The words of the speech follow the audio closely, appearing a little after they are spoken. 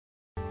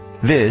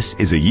This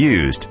is a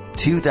used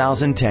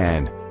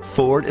 2010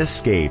 Ford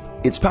Escape.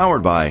 It's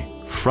powered by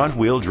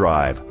front-wheel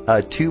drive,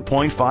 a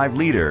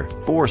 2.5-liter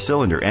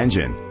 4-cylinder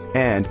engine,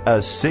 and a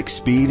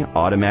 6-speed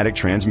automatic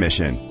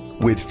transmission.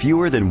 With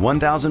fewer than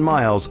 1,000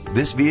 miles,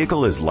 this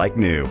vehicle is like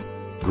new.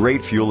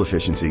 Great fuel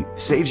efficiency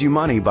saves you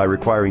money by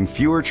requiring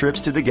fewer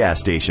trips to the gas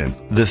station.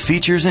 The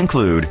features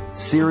include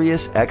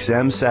Sirius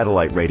XM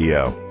satellite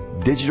radio,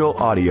 digital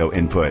audio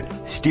input,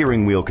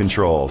 steering wheel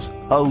controls,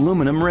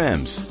 aluminum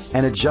rims,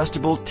 an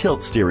adjustable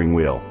tilt steering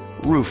wheel,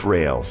 roof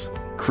rails,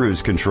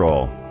 cruise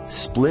control,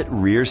 split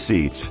rear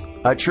seats,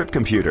 a trip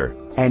computer,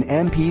 an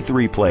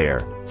MP3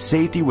 player.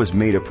 Safety was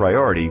made a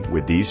priority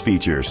with these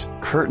features: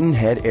 curtain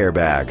head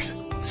airbags,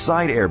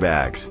 side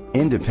airbags,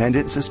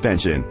 independent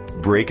suspension,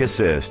 brake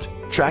assist,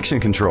 traction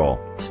control,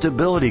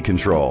 stability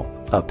control,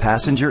 a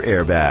passenger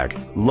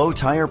airbag, low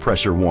tire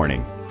pressure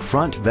warning,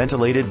 front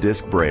ventilated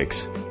disc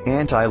brakes,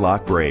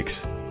 anti-lock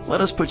brakes. Let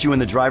us put you in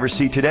the driver's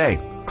seat today.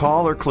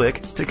 Call or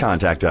click to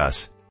contact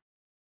us.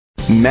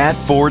 Matt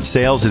Ford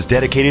Sales is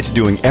dedicated to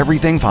doing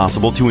everything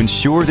possible to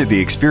ensure that the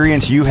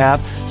experience you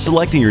have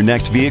selecting your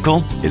next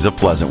vehicle is a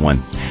pleasant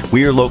one.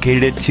 We are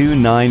located at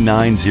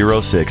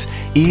 29906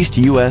 East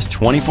US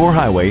 24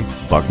 Highway,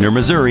 Buckner,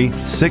 Missouri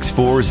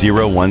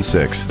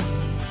 64016.